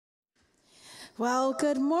Well,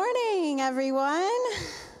 good morning, everyone.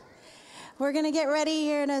 We're going to get ready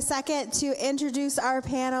here in a second to introduce our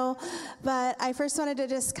panel, but I first wanted to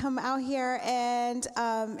just come out here and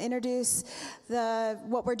introduce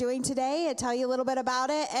what we're doing today, and tell you a little bit about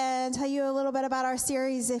it, and tell you a little bit about our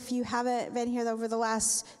series if you haven't been here over the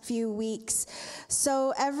last few weeks.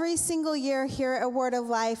 So every single year here at Word of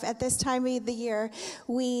Life, at this time of the year,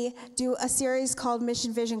 we do a series called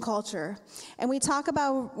Mission, Vision, Culture, and we talk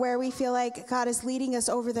about where we feel like God is leading us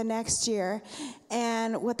over the next year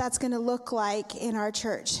and what that's going to look like in our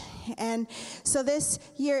church. And so this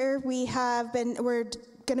year we're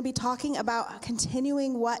going to be talking about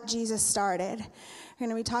continuing what Jesus started. We're going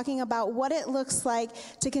to be talking about what it looks like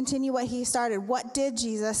to continue what he started. What did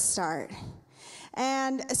Jesus start?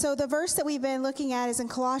 And so the verse that we've been looking at is in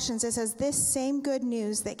Colossians. It says, "This same good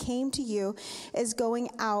news that came to you is going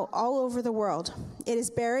out all over the world. It is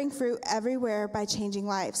bearing fruit everywhere by changing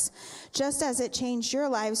lives, just as it changed your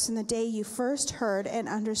lives from the day you first heard and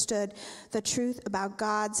understood the truth about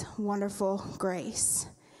God's wonderful grace."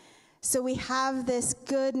 So we have this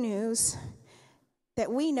good news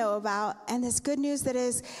that we know about, and this good news that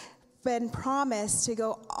has been promised to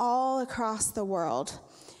go all across the world.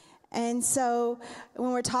 And so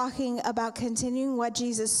when we're talking about continuing what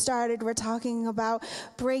Jesus started, we're talking about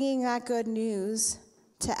bringing that good news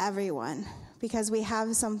to everyone, because we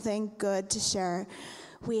have something good to share.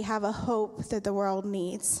 We have a hope that the world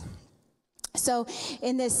needs. So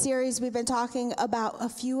in this series, we've been talking about a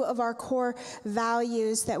few of our core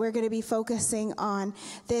values that we're going to be focusing on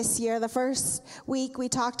this year. The first week, we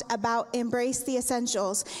talked about embrace the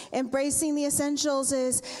essentials. Embracing the essentials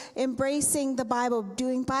is embracing the Bible,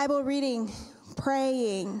 doing Bible reading,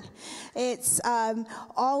 praying. It's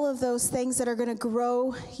all of those things that are going to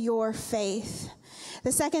grow your faith.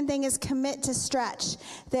 The second thing is commit to stretch,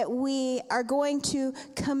 that we are going to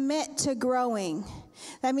commit to growing.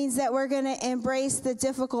 That means that we're going to embrace the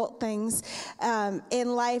difficult things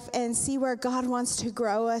in life and see where God wants to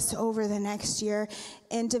grow us over the next year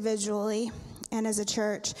individually and as a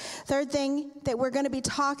church. Third thing that we're going to be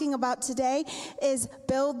talking about today is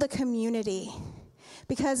build the community,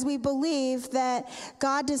 because we believe that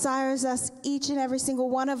God desires us, each and every single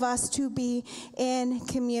one of us, to be in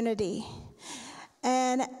community.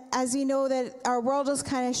 And as you know, that our world was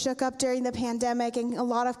kind of shook up during the pandemic and a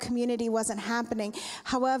lot of community wasn't happening.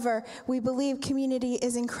 However, we believe community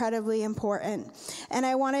is incredibly important. And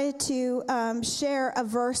I wanted to share a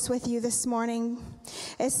verse with you this morning.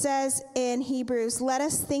 It says in Hebrews, "Let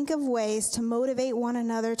us think of ways to motivate one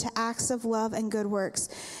another to acts of love and good works.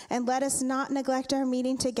 And let us not neglect our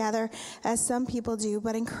meeting together as some people do,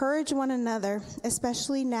 but encourage one another,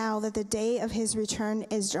 especially now that the day of his return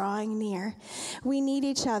is drawing near." We need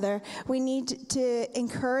each other. We need to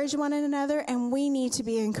encourage one another, and we need to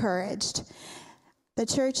be encouraged. The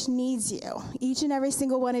church needs you. Each and every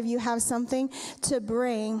single one of you have something to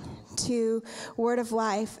bring to Word of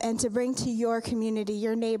Life and to bring to your community,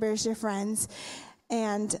 your neighbors, your friends,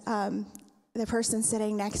 and the person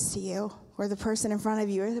sitting next to you, or the person in front of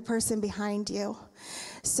you, or the person behind you.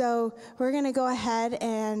 So we're going to go ahead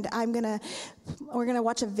and we're going to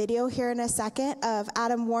watch a video here in a second of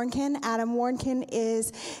Adam Warnkin. Adam Warnkin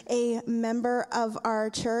is a member of our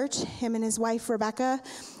church, him and his wife, Rebecca.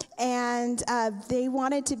 And they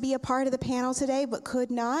wanted to be a part of the panel today, but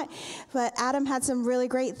could not. But Adam had some really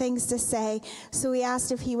great things to say. So we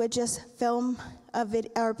asked if he would just film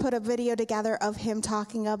or put a video together of him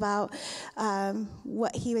talking about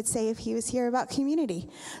what he would say if he was here about community.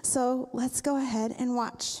 So let's go ahead and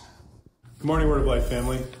watch. Good morning, Word of Life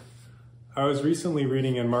family. I was recently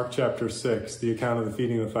reading in Mark chapter 6, the account of the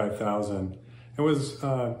feeding of the 5,000, and was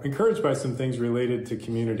encouraged by some things related to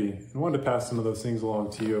community, and wanted to pass some of those things along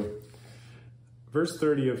to you. Verse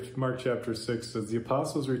 30 of Mark chapter 6 says, "The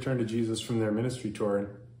apostles returned to Jesus from their ministry tour and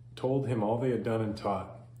told him all they had done and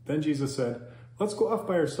taught. Then Jesus said, 'Let's go off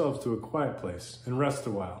by ourselves to a quiet place and rest a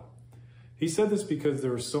while.' He said this because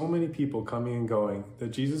there were so many people coming and going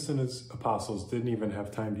that Jesus and his apostles didn't even have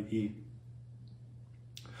time to eat."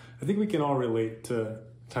 I think we can all relate to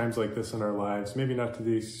times like this in our lives, maybe not to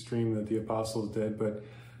the extreme that the apostles did, but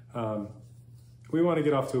we want to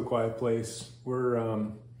get off to a quiet place.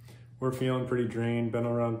 We're feeling pretty drained, been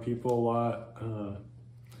around people a lot,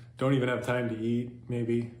 don't even have time to eat,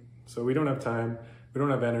 maybe. So we don't have time, we don't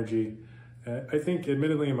have energy. I think,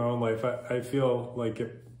 admittedly, in my own life, I feel like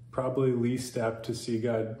it probably least apt to see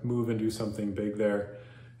God move and do something big there,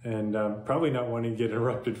 and probably not wanting to get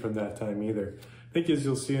interrupted from that time either. I think, as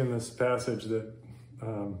you'll see in this passage, that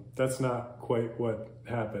that's not quite what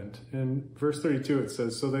happened. In verse 32, it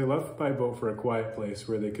says, "So they left by boat for a quiet place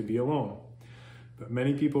where they could be alone. But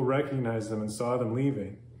many people recognized them and saw them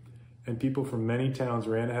leaving, and people from many towns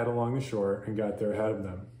ran ahead along the shore and got there ahead of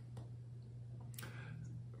them.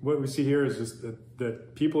 What we see here is just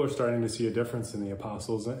that people are starting to see a difference in the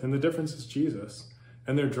apostles, and the difference is Jesus,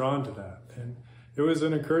 and they're drawn to that. And it was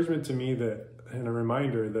an encouragement to me and a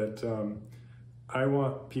reminder that I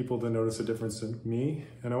want people to notice a difference in me,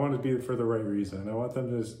 and I want it to be for the right reason. I want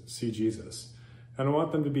them to see Jesus, and I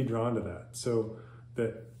want them to be drawn to that, so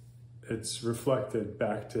that it's reflected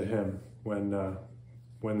back to him when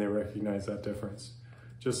they recognize that difference,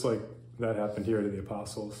 just like that happened here to the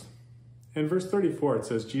apostles. In verse 34, it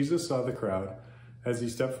says, Jesus saw the crowd as he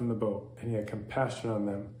stepped from the boat, and he had compassion on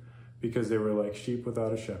them because they were like sheep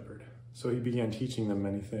without a shepherd. So he began teaching them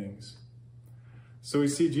many things. So we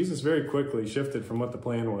see Jesus very quickly shifted from what the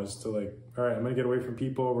plan was to like, all right, I'm going to get away from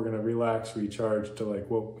people. We're going to relax, recharge, to like,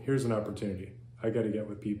 well, here's an opportunity. I got to get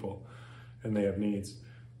with people, and they have needs.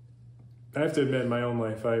 I have to admit, in my own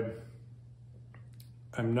life,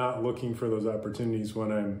 I'm not looking for those opportunities when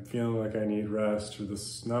I'm feeling like I need rest or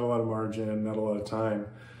there's not a lot of margin, not a lot of time.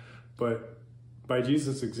 But by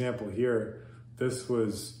Jesus' example here, this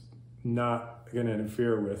was not going to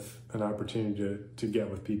interfere with an opportunity to get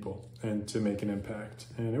with people and to make an impact.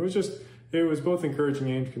 And it was both encouraging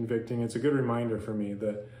and convicting. It's a good reminder for me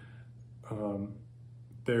that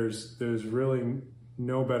there's really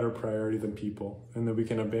no better priority than people, and that we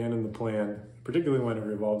can abandon the plan, particularly when it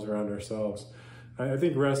revolves around ourselves. I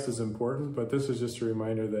think rest is important, but this is just a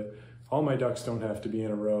reminder that all my ducks don't have to be in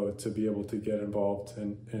a row to be able to get involved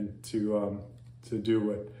and to do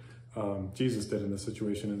what Jesus did in this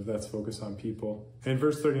situation, and that's focus on people. In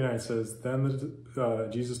verse 39 it says, Then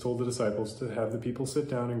Jesus told the disciples to have the people sit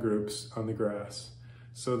down in groups on the grass.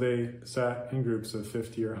 So they sat in groups of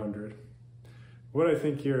 50 or 100. What I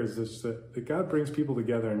think here is this, that God brings people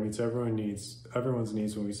together and meets everyone's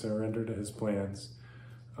needs when we surrender to his plans.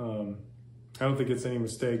 I don't think it's any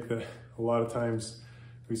mistake that a lot of times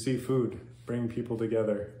we see food bring people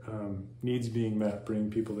together, needs being met,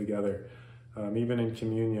 bring people together. Even in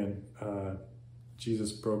communion,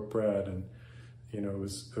 Jesus broke bread, and it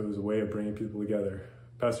was a way of bringing people together.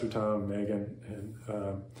 Pastor Tom, Megan,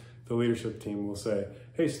 and the leadership team will say,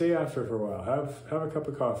 "Hey, stay after for a while. Have a cup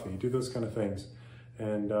of coffee. Do those kind of things."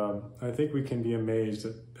 And I think we can be amazed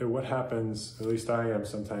at what happens. At least I am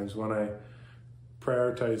sometimes when I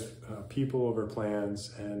prioritize people over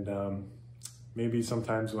plans, and maybe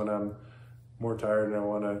sometimes when I'm more tired and I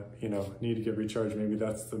want to, need to get recharged, maybe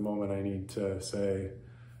that's the moment I need to say,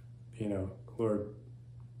 Lord,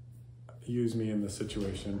 use me in this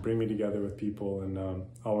situation, bring me together with people, and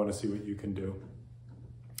I want to see what you can do.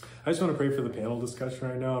 I just want to pray for the panel discussion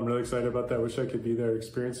right now. I'm really excited about that. I wish I could be there to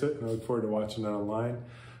experience it, and I look forward to watching that online.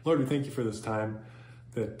 Lord, we thank you for this time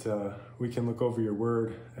that we can look over your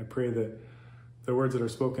word. I pray that the words that are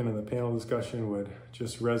spoken in the panel discussion would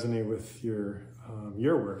just resonate with your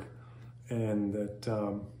word, and that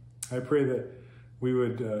I pray that we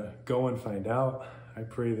would go and find out. I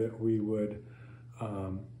pray that we would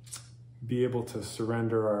be able to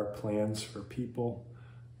surrender our plans for people,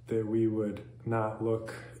 that we would not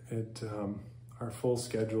look at our full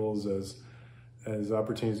schedules as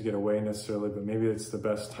opportunities to get away necessarily, but maybe it's the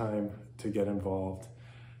best time to get involved.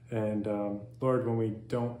 And Lord, when we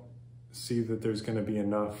don't see that there's going to be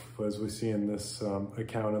enough, as we see in this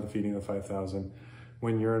account of the feeding of the 5,000,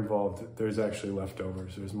 when you're involved, there's actually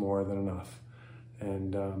leftovers. There's more than enough.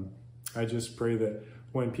 And I just pray that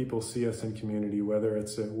when people see us in community, whether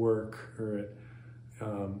it's at work or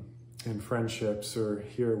in friendships or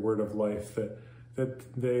hear a word of life, that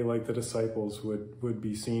they, like the disciples, would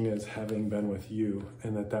be seen as having been with you,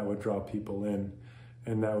 and that would draw people in,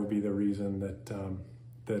 and that would be the reason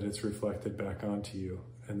that it's reflected back onto you,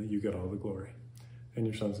 and that you get all the glory. In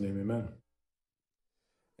your son's name, amen.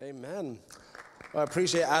 Amen. Well, I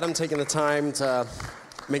appreciate Adam taking the time to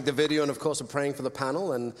make the video, and of course, praying for the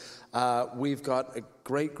panel. And we've got a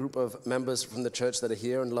great group of members from the church that are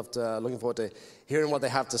here, and looking forward to hearing what they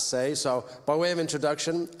have to say. So by way of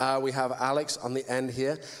introduction, we have Alex on the end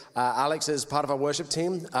here. Alex is part of our worship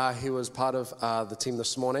team. He was part of the team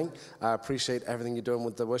this morning. I appreciate everything you're doing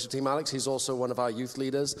with the worship team, Alex. He's also one of our youth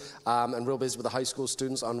leaders, and real busy with the high school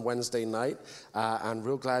students on Wednesday night. And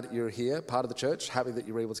real glad you're here, part of the church. Happy that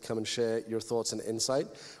you're able to come and share your thoughts and insight.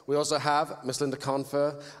 We also have Miss Linda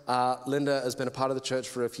Confer. Linda has been a part of the church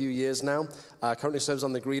for a few years now. Currently serves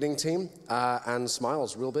on the greeting team and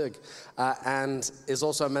smiles real big. And is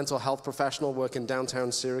also a mental health professional working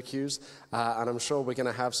downtown Syracuse. And I'm sure we're going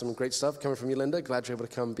to have some great stuff coming from you, Linda. Glad you're able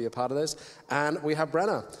to come be a part of this. And we have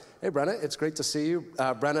Brenna, Hey, Brenna, it's great to see you.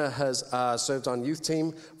 Brenna has served on youth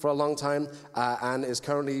team for a long time and is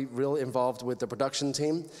currently real involved with the production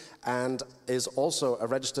team and is also a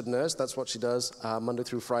registered nurse. That's what she does Monday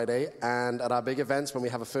through Friday. And at our big events, when we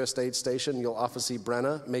have a first aid station, you'll often see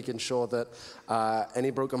Brenna making sure that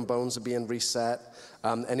any broken bones are being reset,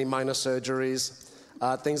 any minor surgeries,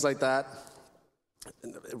 things like that.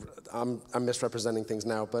 I'm misrepresenting things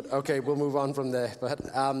now, but okay, we'll move on from there. But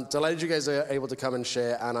delighted you guys are able to come and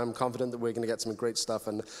share, and I'm confident that we're going to get some great stuff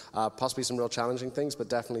and possibly some real challenging things, but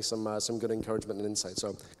definitely some good encouragement and insight.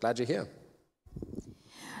 So glad you're here.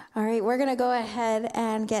 All right, we're going to go ahead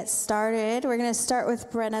and get started. We're going to start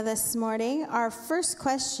with Brenna this morning. Our first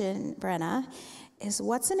question, Brenna, is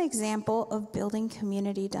what's an example of building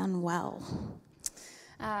community done well?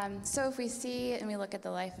 So if we see and we look at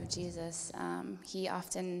the life of Jesus, he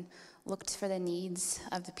often looked for the needs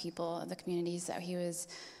of the people, of the communities that he was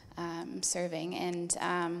serving. And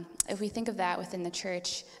if we think of that within the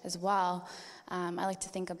church as well, I like to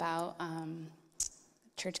think about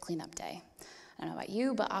church cleanup day. I don't know about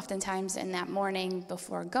you, but oftentimes in that morning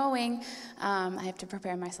before going, I have to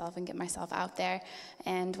prepare myself and get myself out there.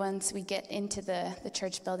 And once we get into the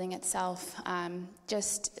church building itself,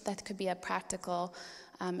 just that could be a practical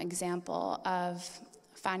example of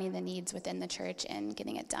finding the needs within the church and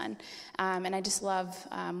getting it done. And I just love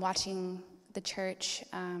watching the church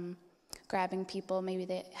grabbing people maybe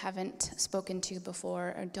they haven't spoken to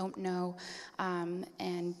before or don't know,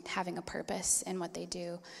 and having a purpose in what they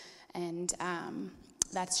do. And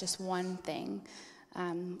that's just one thing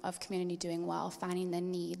of community doing well, finding the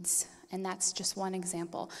needs. And that's just one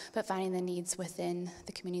example, but finding the needs within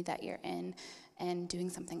the community that you're in and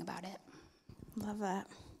doing something about it. Love that.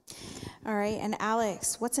 All right, and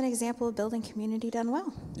Alex, what's an example of building community done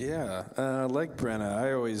well? Yeah, like Brenna,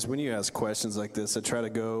 I always, when you ask questions like this, I try to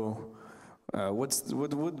go,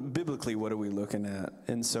 biblically, what are we looking at?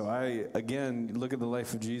 And so I, again, look at the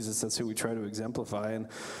life of Jesus. That's who we try to exemplify. And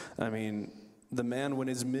I mean, the man, when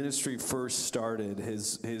his ministry first started,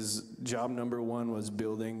 his job number one was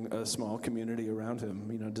building a small community around him.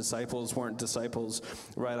 You know, disciples weren't disciples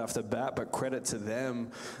right off the bat, but credit to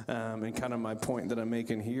them. And kind of my point that I'm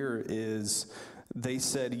making here is they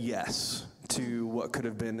said yes to what could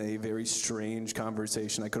have been a very strange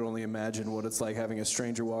conversation. I could only imagine what it's like having a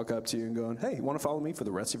stranger walk up to you and going, hey, you want to follow me for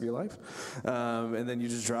the rest of your life? And then you're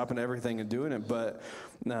just dropping everything and doing it. But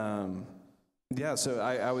yeah, so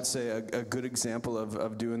I would say a good example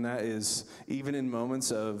of doing that is even in moments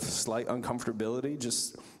of slight uncomfortability,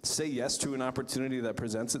 just say yes to an opportunity that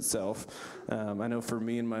presents itself. I know for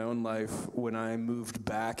me in my own life, when I moved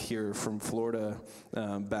back here from Florida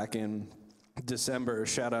back in December,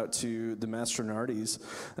 shout out to the Mastronardis.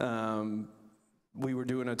 We were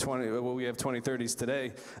doing we have 2030s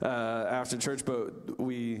today after church, but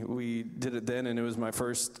we did it then, and it was my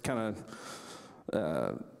first kind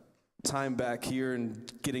of time back here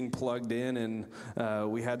and getting plugged in, and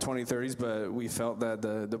we had 2030s, but we felt that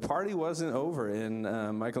the party wasn't over. And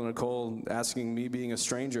Michael and Nicole asking me, being a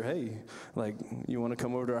stranger, hey, like, you want to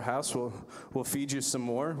come over to our house? We'll feed you some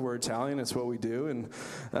more. We're Italian, it's what we do.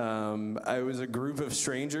 And I was a group of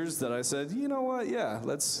strangers that I said, you know what? Yeah,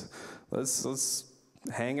 let's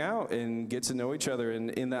hang out and get to know each other. And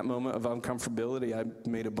in that moment of uncomfortability, I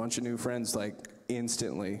made a bunch of new friends, like,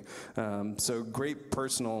 instantly. So great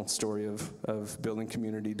personal story of building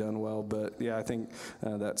community done well. But yeah, I think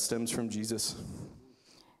that stems from Jesus.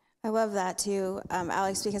 I love that too,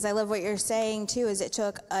 Alex, because I love what you're saying too, is it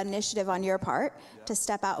took initiative on your part to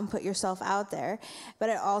step out and put yourself out there, but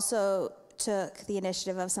it also took the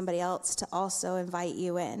initiative of somebody else to also invite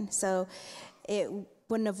you in. So it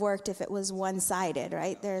wouldn't have worked if it was one-sided,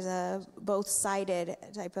 right? There's a both-sided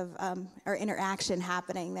type of or interaction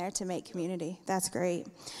happening there to make community. That's great.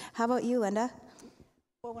 How about you, Linda?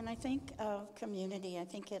 Well, when I think of community, I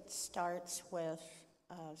think it starts with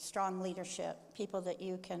strong leadership, people that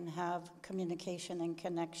you can have communication and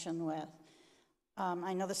connection with.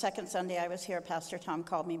 I know the second Sunday I was here, Pastor Tom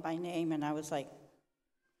called me by name, and I was like,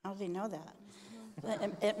 how does he know that?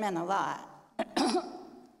 It meant a lot.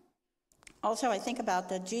 Also, I think about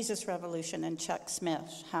the Jesus Revolution and Chuck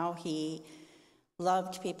Smith, how he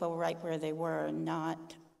loved people right where they were,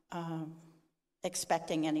 not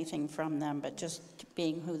expecting anything from them, but just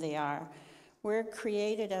being who they are. We're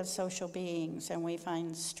created as social beings, and we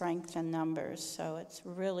find strength in numbers, so it's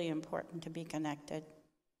really important to be connected.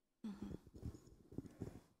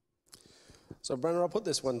 So, Brenna, I'll put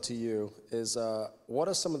this one to you, is what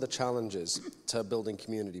are some of the challenges to building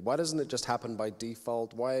community? Why doesn't it just happen by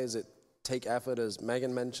default? Why is it take effort, as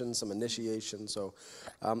Megan mentioned, some initiation. So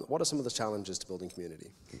what are some of the challenges to building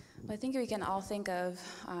community? Well, I think we can all think of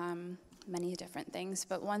many different things,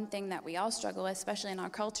 but one thing that we all struggle with, especially in our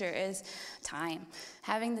culture, is time.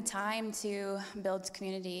 Having the time to build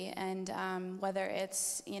community, and whether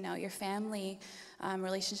it's, your family,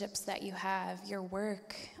 relationships that you have, your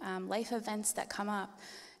work, life events that come up,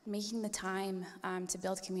 making the time to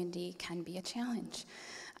build community can be a challenge.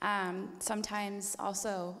 Sometimes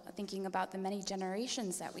also thinking about the many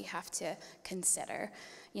generations that we have to consider.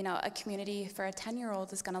 A community for a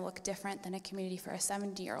 10-year-old is going to look different than a community for a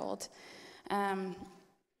 70-year-old.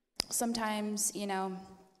 Sometimes,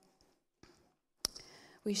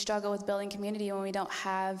 we struggle with building community when we don't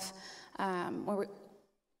have,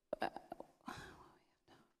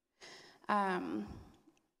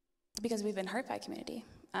 because we've been hurt by community.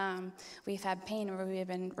 We've had pain where we've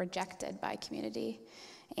been rejected by community.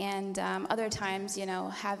 And other times,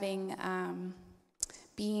 having,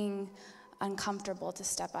 being uncomfortable to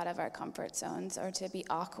step out of our comfort zones, or to be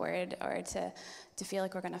awkward, or to feel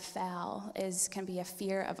like we're going to fail can be a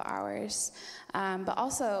fear of ours. But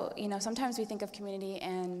also, sometimes we think of community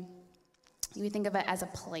and we think of it as a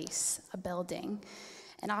place, a building.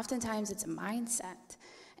 And oftentimes it's a mindset.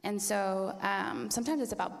 And so sometimes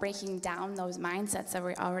it's about breaking down those mindsets that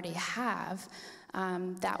we already have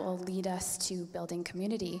that will lead us to building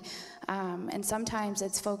community. And sometimes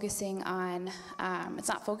it's focusing on, it's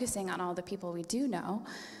not focusing on all the people we do know,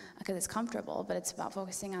 because it's comfortable, but it's about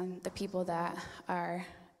focusing on the people that are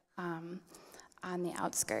on the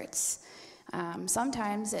outskirts.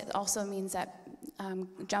 Sometimes it also means that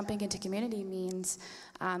jumping into community means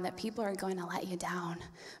that people are going to let you down,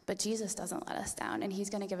 but Jesus doesn't let us down, and he's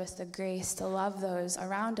going to give us the grace to love those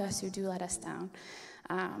around us who do let us down.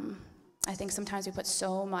 I think sometimes we put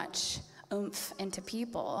so much oomph into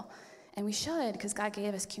people, and we should, because God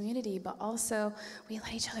gave us community, but also we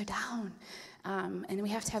let each other down. And we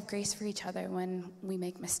have to have grace for each other when we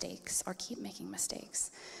make mistakes or keep making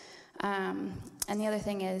mistakes. And the other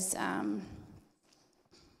thing is,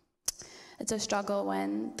 it's a struggle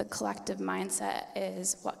when the collective mindset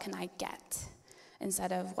is, what can I get,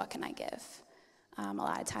 instead of what can I give? A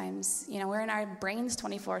lot of times, we're in our brains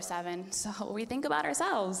 24/7, so we think about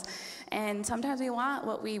ourselves. And sometimes we want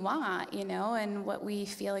what we want, and what we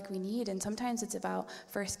feel like we need. And sometimes it's about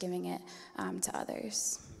first giving it to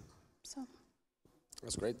others. So.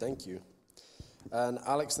 That's great, thank you. And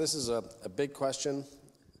Alex, this is a big question,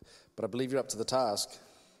 but I believe you're up to the task.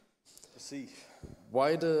 Let's see.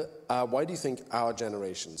 Why do you think our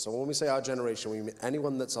generation, so when we say our generation, we mean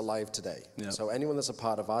anyone that's alive today. Yep. So anyone that's a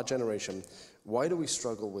part of our generation, why do we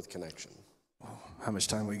struggle with connection? How much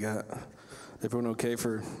time we got? Everyone okay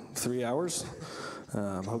for 3 hours?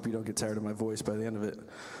 I hope you don't get tired of my voice by the end of it.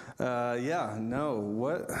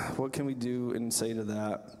 What can we do and say to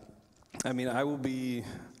that? I mean, I will be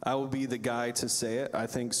the guy to say it. I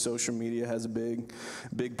think social media has a big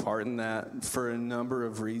part in that for a number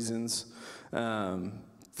of reasons.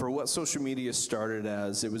 For what social media started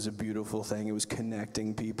as, it was a beautiful thing. It was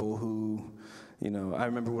connecting people who, I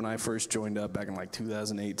remember when I first joined up back in like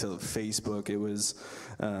 2008 to Facebook, it was,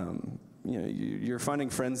 you're finding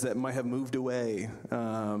friends that might have moved away.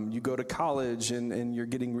 You go to college and you're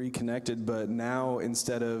getting reconnected, but now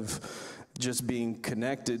instead of just being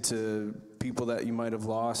connected to people that you might have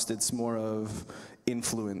lost, it's more of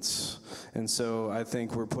influence. And so I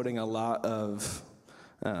think we're putting a lot of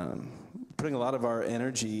our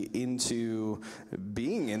energy into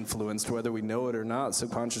being influenced, whether we know it or not,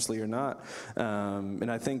 subconsciously or not. And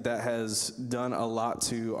I think that has done a lot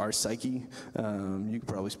to our psyche. You could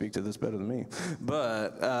probably speak to this better than me.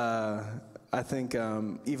 But I think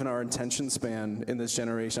even our attention span in this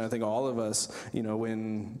generation, I think all of us,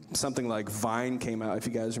 when something like Vine came out, if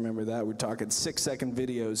you guys remember that, we're talking 6-second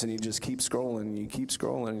videos and you just keep scrolling, and you keep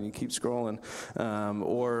scrolling, and you keep scrolling.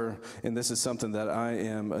 And this is something that I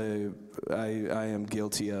am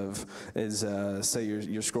guilty of, is say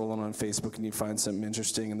you're scrolling on Facebook and you find something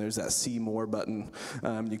interesting and there's that see more button.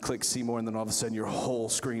 You click see more and then all of a sudden your whole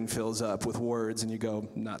screen fills up with words and you go,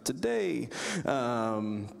 not today.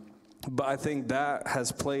 But I think that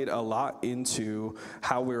has played a lot into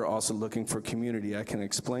how we're also looking for community. I can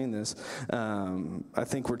explain this. I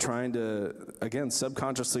think we're trying to, again,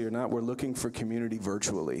 subconsciously or not, we're looking for community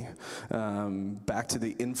virtually. Back to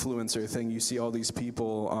the influencer thing, you see all these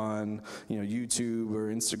people on YouTube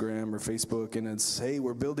or Instagram or Facebook, and it's, hey,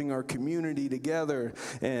 we're building our community together.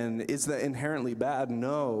 And is that inherently bad?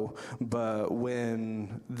 No. But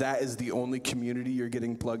when that is the only community you're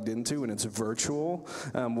getting plugged into and it's virtual,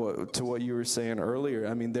 to what you were saying earlier.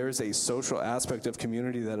 I mean, there's a social aspect of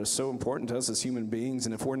community that is so important to us as human beings,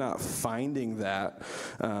 and if we're not finding that,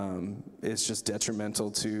 it's just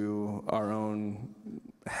detrimental to our own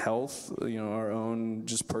health, our own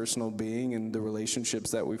just personal being and the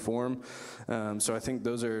relationships that we form. So I think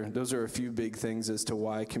those are a few big things as to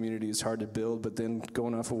why community is hard to build. But then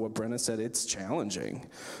going off of what Brenna said, it's challenging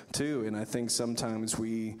too. And I think sometimes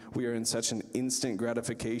we are in such an instant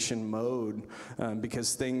gratification mode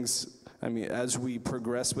because things, as we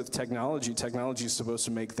progress with technology is supposed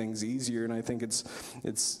to make things easier. And I think it's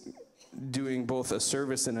doing both a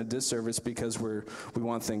service and a disservice because we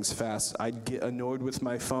want things fast. I get annoyed with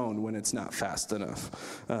my phone when it's not fast enough.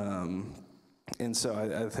 And so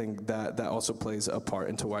I think that also plays a part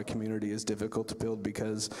into why community is difficult to build,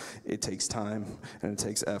 because it takes time and it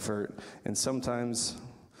takes effort. And sometimes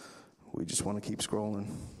we just want to keep scrolling.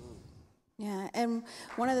 Yeah, and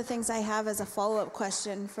one of the things I have as a follow-up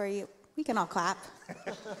question for you, we can all clap.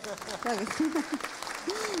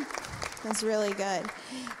 That's really good.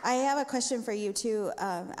 I have a question for you too,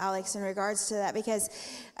 Alex, in regards to that, because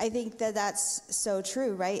I think that's so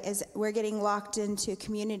true, right? Is we're getting locked into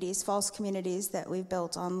communities, false communities that we've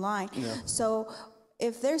built online. Yeah. So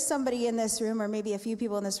if there's somebody in this room, or maybe a few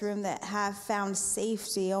people in this room, that have found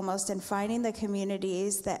safety almost in finding the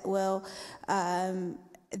communities that will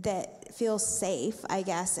that feels safe, I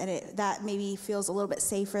guess, and that maybe feels a little bit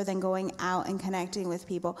safer than going out and connecting with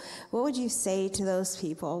people, what would you say to those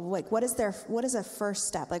people? Like, what is a first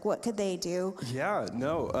step? Like, what could they do? Yeah,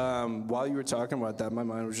 no, while you were talking about that, my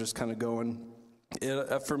mind was just kind of going.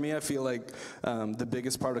 For me, I feel like the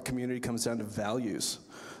biggest part of community comes down to values.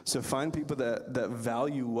 So find people that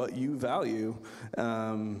value what you value,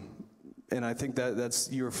 and I think that's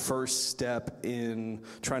your first step in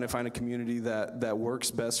trying to find a community that works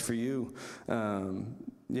best for you.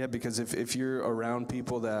 Because if you're around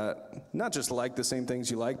people that not just like the same things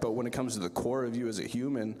you like, but when it comes to the core of you as a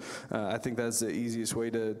human, I think that's the easiest way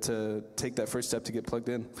to take that first step to get plugged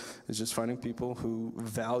in, is just finding people who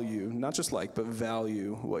value, not just like, but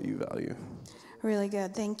value what you value. Really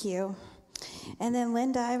good, thank you. And then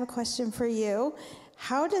Linda, I have a question for you.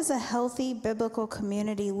 How does a healthy biblical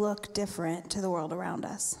community look different to the world around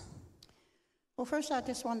us? Well, first, I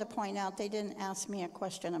just wanted to point out they didn't ask me a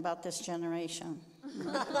question about this generation.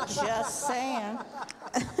 Just saying.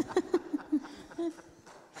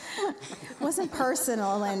 Wasn't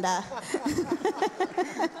personal, Linda.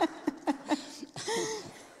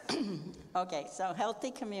 Okay, so healthy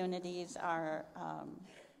communities are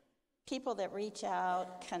people that reach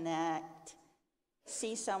out, connect,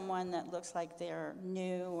 see someone that looks like they're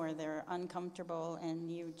new or they're uncomfortable, and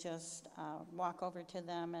you just walk over to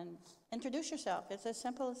them and introduce yourself. It's as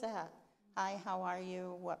simple as that. Hi, how are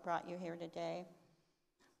you? What brought you here today?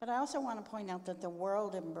 But I also want to point out that the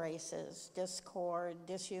world embraces discord,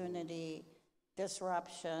 disunity,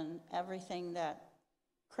 disruption, everything that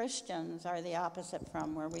Christians are the opposite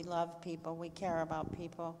from, where we love people, we care about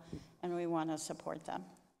people, and we want to support them.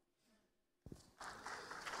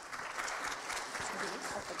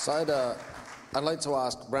 So I'd like to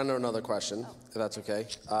ask Brenda another question, if that's okay.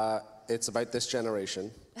 It's about this generation.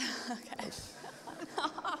 Okay.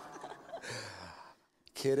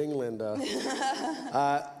 Kidding, Linda.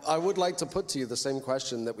 I would like to put to you the same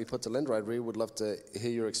question that we put to Linda. I really would love to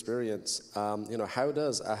hear your experience. How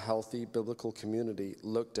does a healthy biblical community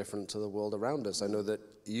look different to the world around us? I know that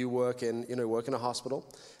you work in a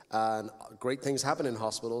hospital, and great things happen in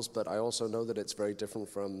hospitals, but I also know that it's very different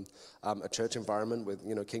from a church environment with,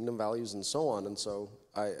 kingdom values and so on. And so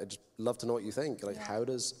I'd just love to know what you think. How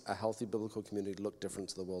does a healthy biblical community look different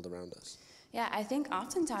to the world around us? Yeah, I think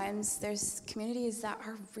oftentimes there's communities that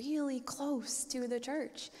are really close to the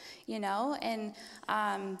church, and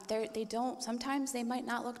sometimes they might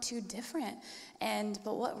not look too different.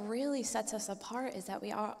 But what really sets us apart is that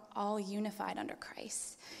we are all unified under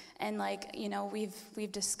Christ. And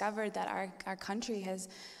we've discovered that our country has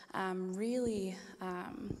really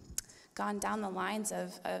gone down the lines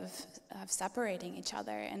of separating each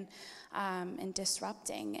other and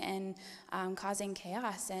disrupting and causing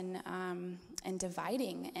chaos and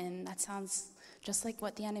dividing, and that sounds just like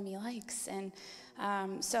what the enemy likes. And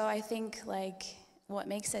so I think what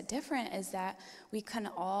makes it different is that we can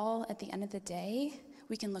all, at the end of the day,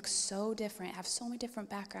 we can look so different, have so many different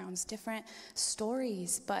backgrounds, different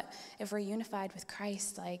stories, but if we're unified with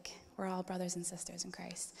Christ, we're all brothers and sisters in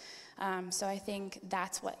Christ. So I think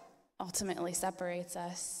that's what ultimately separates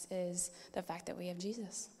us, is the fact that we have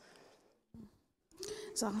Jesus.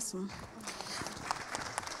 It's awesome.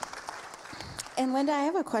 And Linda, I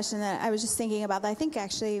have a question that I was just thinking about that I think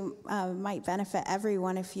actually might benefit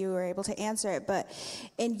everyone if you were able to answer it. But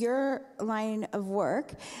in your line of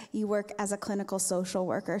work, you work as a clinical social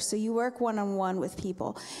worker. So you work one-on-one with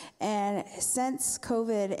people. And since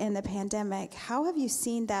COVID and the pandemic, how have you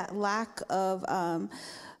seen that lack of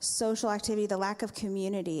social activity, the lack of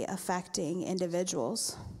community affecting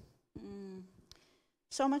individuals?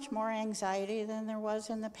 So much more anxiety than there was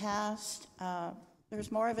in the past. There's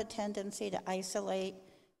more of a tendency to isolate.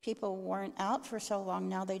 People weren't out for so long,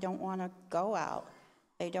 now they don't want to go out.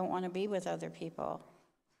 They don't want to be with other people.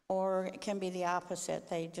 Or it can be the opposite.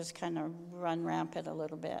 They just kind of run rampant a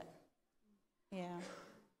little bit. Yeah.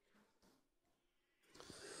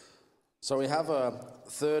 So we have a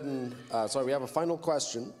we have a final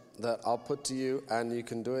question that I'll put to you, and you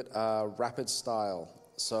can do it rapid style.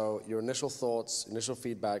 So your initial thoughts, initial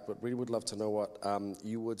feedback, but really would love to know what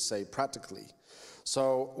you would say practically.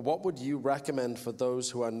 So what would you recommend for those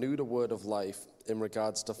who are new to Word of Life in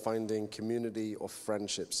regards to finding community or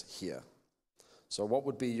friendships here? So what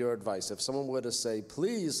would be your advice? If someone were to say,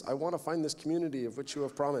 please, I want to find this community of which you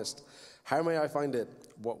have promised, how may I find it?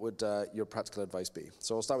 What would your practical advice be?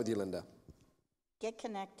 So I'll start with you, Linda. Get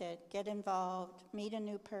connected, get involved, meet a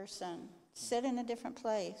new person, sit in a different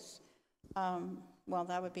place. Well,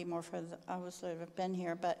 that would be more for those that have been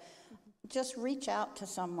here, but just reach out to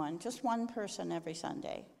someone, just one person every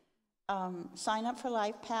Sunday. Sign up for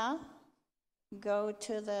LifePath. Go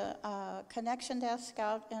to the connection desk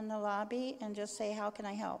out in the lobby and just say, how can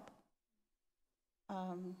I help?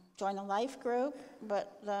 Join a life group,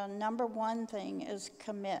 but the number one thing is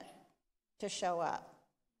commit to show up.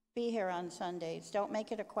 Be here on Sundays. Don't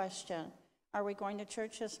make it a question. Are we going to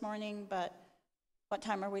church this morning? But what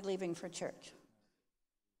time are we leaving for church?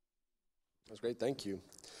 That's great. Thank you.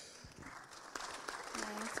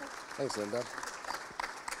 Thanks, Linda.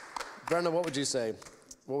 Brenda, what would you say?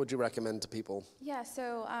 What would you recommend to people? Yeah,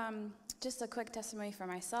 so just a quick testimony for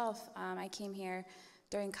myself. I came here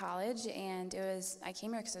during college, and I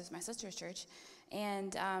came here because it was my sister's church,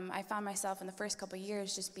 and I found myself in the first couple of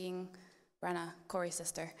years just being Brenna, Corey's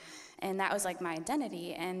sister, and that was like my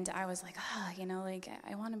identity, and I was like,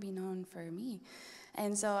 I want to be known for me.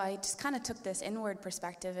 And so I just kind of took this inward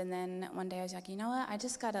perspective, and then one day I was like, you know what, I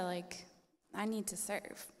just gotta I need to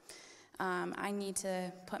serve. I need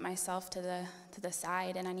to put myself to the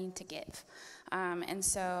side, and I need to give. And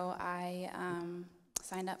so I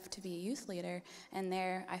signed up to be a youth leader, and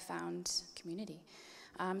there I found community.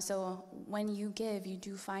 So when you give, you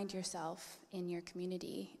do find yourself in your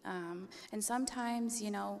community. And sometimes,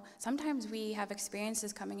 sometimes we have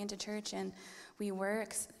experiences coming into church, and we were,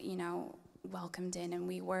 welcomed in, and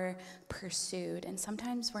we were pursued, and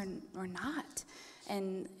sometimes we're not.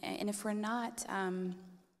 And if we're not,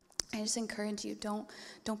 I just encourage you, don't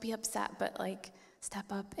be upset, but step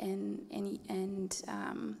up and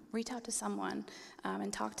reach out to someone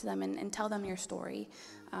and talk to them and tell them your story.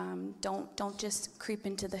 Don't just creep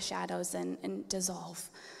into the shadows and dissolve.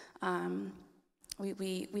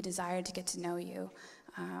 We desire to get to know you,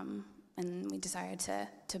 and we desire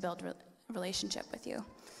to build a relationship with you.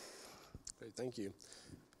 Great, thank you.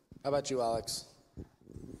 How about you, Alex?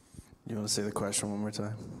 You want to say the question one more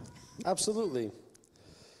time? Absolutely.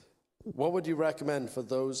 What would you recommend for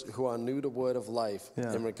those who are new to Word of Life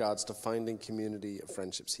in regards to finding community of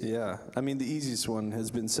friendships here? Yeah, I mean, the easiest one has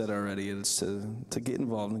been said already. It's to get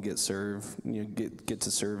involved and get served, get to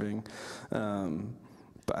serving.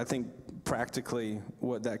 But I think practically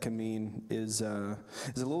what that can mean is a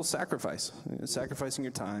little sacrifice. Sacrificing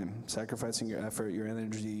your time, sacrificing your effort, your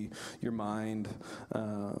energy, your mind.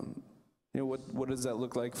 What does that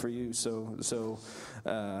look like for you? So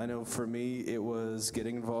I know for me, it was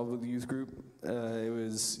getting involved with the youth group. It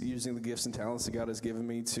was using the gifts and talents that God has given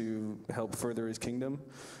me to help further His kingdom.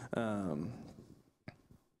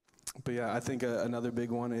 But yeah, I think another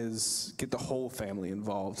big one is get the whole family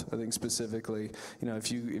involved. I think specifically,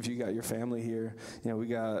 if you got your family here, we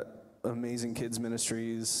got amazing kids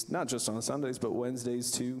ministries, not just on Sundays, but Wednesdays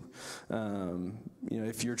too.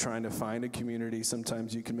 If you're trying to find a community,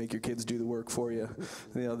 sometimes you can make your kids do the work for you.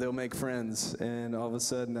 They'll make friends, and all of a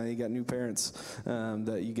sudden now you got new parents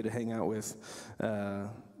that you get to hang out with.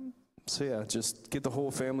 So yeah, just get the whole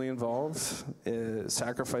family involved,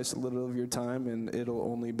 sacrifice a little of your time, and it'll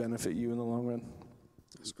only benefit you in the long run.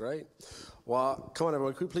 That's great. Well, come on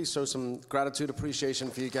everyone, could we please show some gratitude, appreciation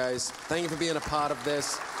for you guys. Thank you for being a part of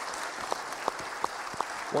this.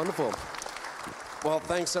 Wonderful. Well,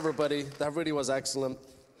 thanks everybody. That really was excellent.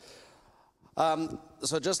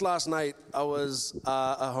 So just last night, I was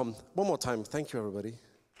at home. One more time, thank you everybody.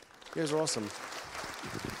 You guys are awesome.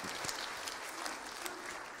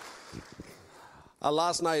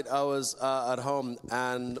 Last night I was at home,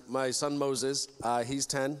 and my son Moses, he's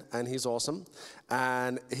 10 and he's awesome,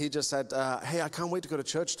 and he just said, hey, I can't wait to go to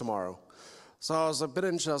church tomorrow. So I was a bit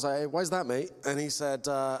interested. I was like, hey, why's that, mate? And he said,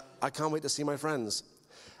 I can't wait to see my friends.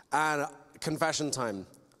 And confession time.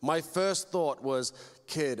 My first thought was,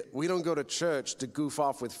 kid, we don't go to church to goof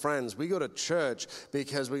off with friends. We go to church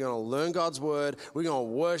because we're going to learn God's word. We're going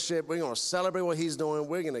to worship. We're going to celebrate what he's doing.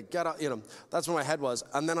 We're going to get up. That's where my head was.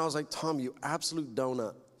 And then I was like, Tom, you absolute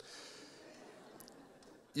donut.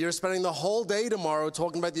 You're spending the whole day tomorrow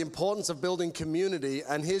talking about the importance of building community,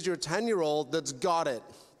 and here's your 10-year-old that's got it.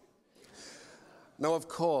 Now, of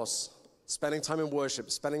course, spending time in worship,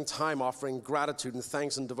 spending time offering gratitude and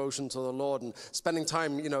thanks and devotion to the Lord, and spending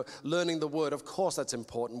time, learning the word, of course that's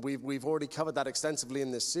important. We've already covered that extensively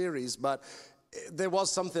in this series, but there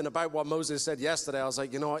was something about what Moses said yesterday. I was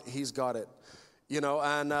like, you know what, he's got it.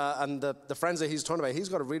 And the friends that he's talking about, he's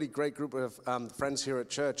got a really great group of friends here at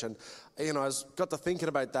church. And, I got to thinking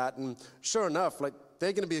about that, and sure enough,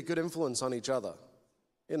 they're going to be a good influence on each other.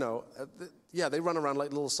 Yeah, they run around like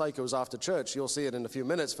little psychos after church. You'll see it in a few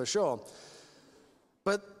minutes for sure.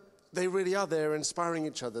 But they really are. They're inspiring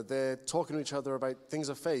each other. They're talking to each other about things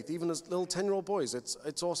of faith, even as little 10-year-old boys.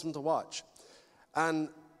 It's awesome to watch. And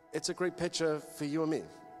it's a great picture for you and me.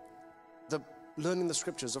 Learning the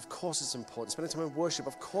scriptures, of course it's important. Spending time in worship,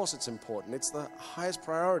 of course it's important. It's the highest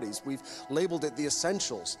priorities. We've labeled it the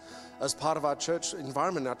essentials as part of our church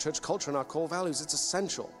environment, our church culture, and our core values. It's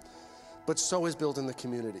essential. But so is building the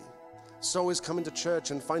community. So is coming to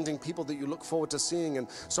church and finding people that you look forward to seeing. And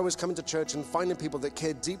so is coming to church and finding people that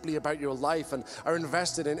care deeply about your life and are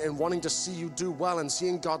invested in wanting to see you do well and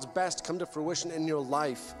seeing God's best come to fruition in your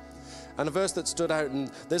life. And a verse that stood out,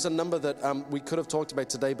 and there's a number that we could have talked about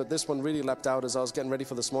today, but this one really leapt out as I was getting ready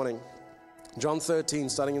for this morning. John 13,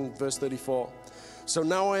 starting in verse 34. So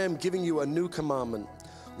now I am giving you a new commandment.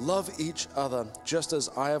 Love each other just as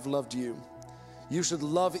I have loved you. You should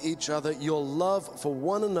love each other. Your love for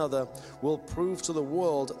one another will prove to the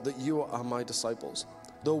world that you are my disciples.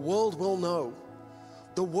 The world will know.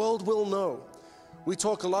 The world will know. We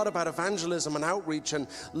talk a lot about evangelism and outreach and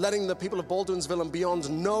letting the people of Baldwinsville and beyond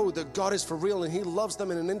know that God is for real and he loves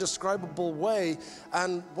them in an indescribable way.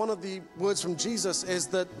 And one of the words from Jesus is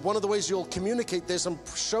that one of the ways you'll communicate this and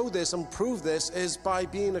show this and prove this is by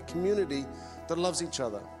being a community that loves each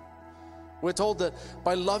other. We're told that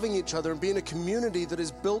by loving each other and being a community that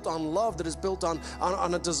is built on love, that is built on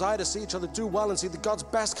a desire to see each other do well and see that God's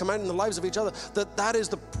best come out in the lives of each other, that is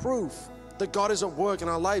the proof that God is at work in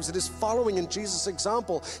our lives. It is following in Jesus'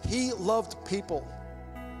 example. He loved people.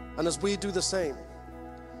 And as we do the same,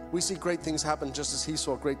 we see great things happen just as he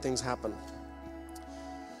saw great things happen.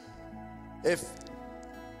 If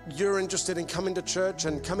you're interested in coming to church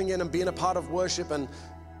and coming in and being a part of worship and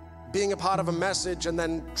being a part of a message and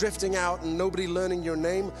then drifting out and nobody learning your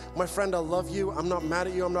name, my friend, I love you. I'm not mad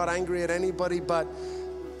at you. I'm not angry at anybody, but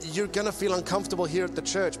you're going to feel uncomfortable here at the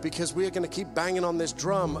church because we are going to keep banging on this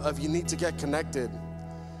drum of you need to get connected.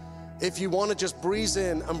 If you want to just breeze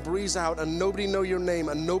in and breeze out and nobody know your name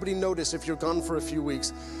and nobody notice if you're gone for a few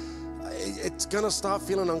weeks, it's going to start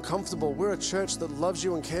feeling uncomfortable. We're a church that loves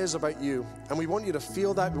you and cares about you, and we want you to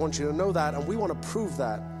feel that, we want you to know that, and we want to prove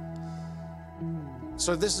that.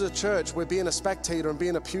 So if this is a church where being a spectator and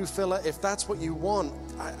being a pew filler, if that's what you want,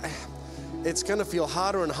 it's going to feel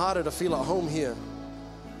harder and harder to feel at home here.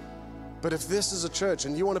 But if this is a church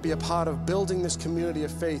and you want to be a part of building this community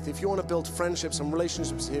of faith, if you want to build friendships and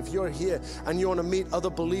relationships here, if you're here and you want to meet other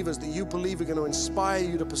believers that you believe are going to inspire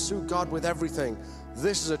you to pursue God with everything,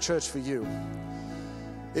 this is a church for you.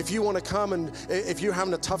 If you want to come and if you're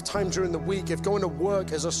having a tough time during the week, if going to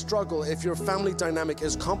work is a struggle, if your family dynamic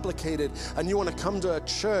is complicated and you want to come to a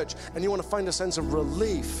church and you want to find a sense of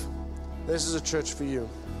relief, this is a church for you.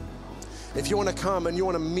 If you want to come and you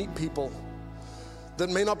want to meet people that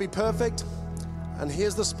may not be perfect, and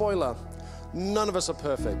here's the spoiler, none of us are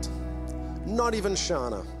perfect, not even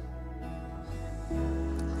Shana.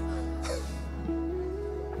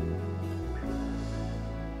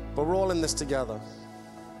 But we're all in this together.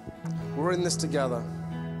 We're in this together.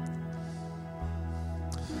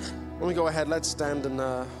 When we go ahead, let's stand and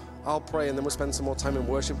I'll pray and then we'll spend some more time in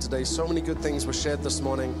worship today. So many good things were shared this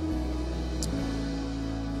morning.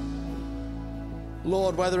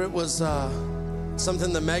 Lord, whether it was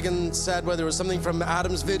something that Megan said, whether it was something from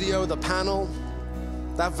Adam's video, the panel,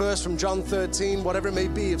 that verse from John 13, whatever it may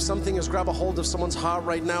be, if something has grabbed a hold of someone's heart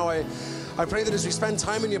right now, I pray that as we spend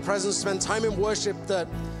time in your presence, spend time in worship, that,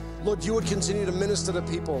 Lord, you would continue to minister to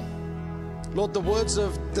people. Lord, the words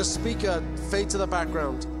of the speaker fade to the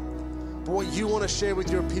background. but what you want to share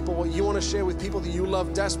with your people, what you want to share with people that you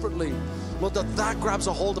love desperately, Lord, that grabs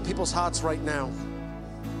a hold of people's hearts right now.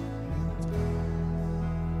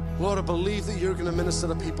 Lord, I believe that you're going to minister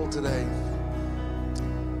to people today.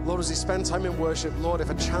 Lord, as we spend time in worship, Lord, if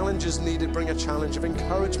a challenge is needed, bring a challenge. If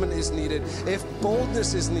encouragement is needed, if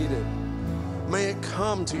boldness is needed, may it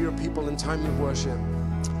come to your people in time of worship.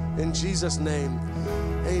 In Jesus' name,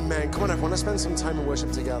 amen. Come on, everyone, let's spend some time in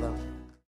worship together.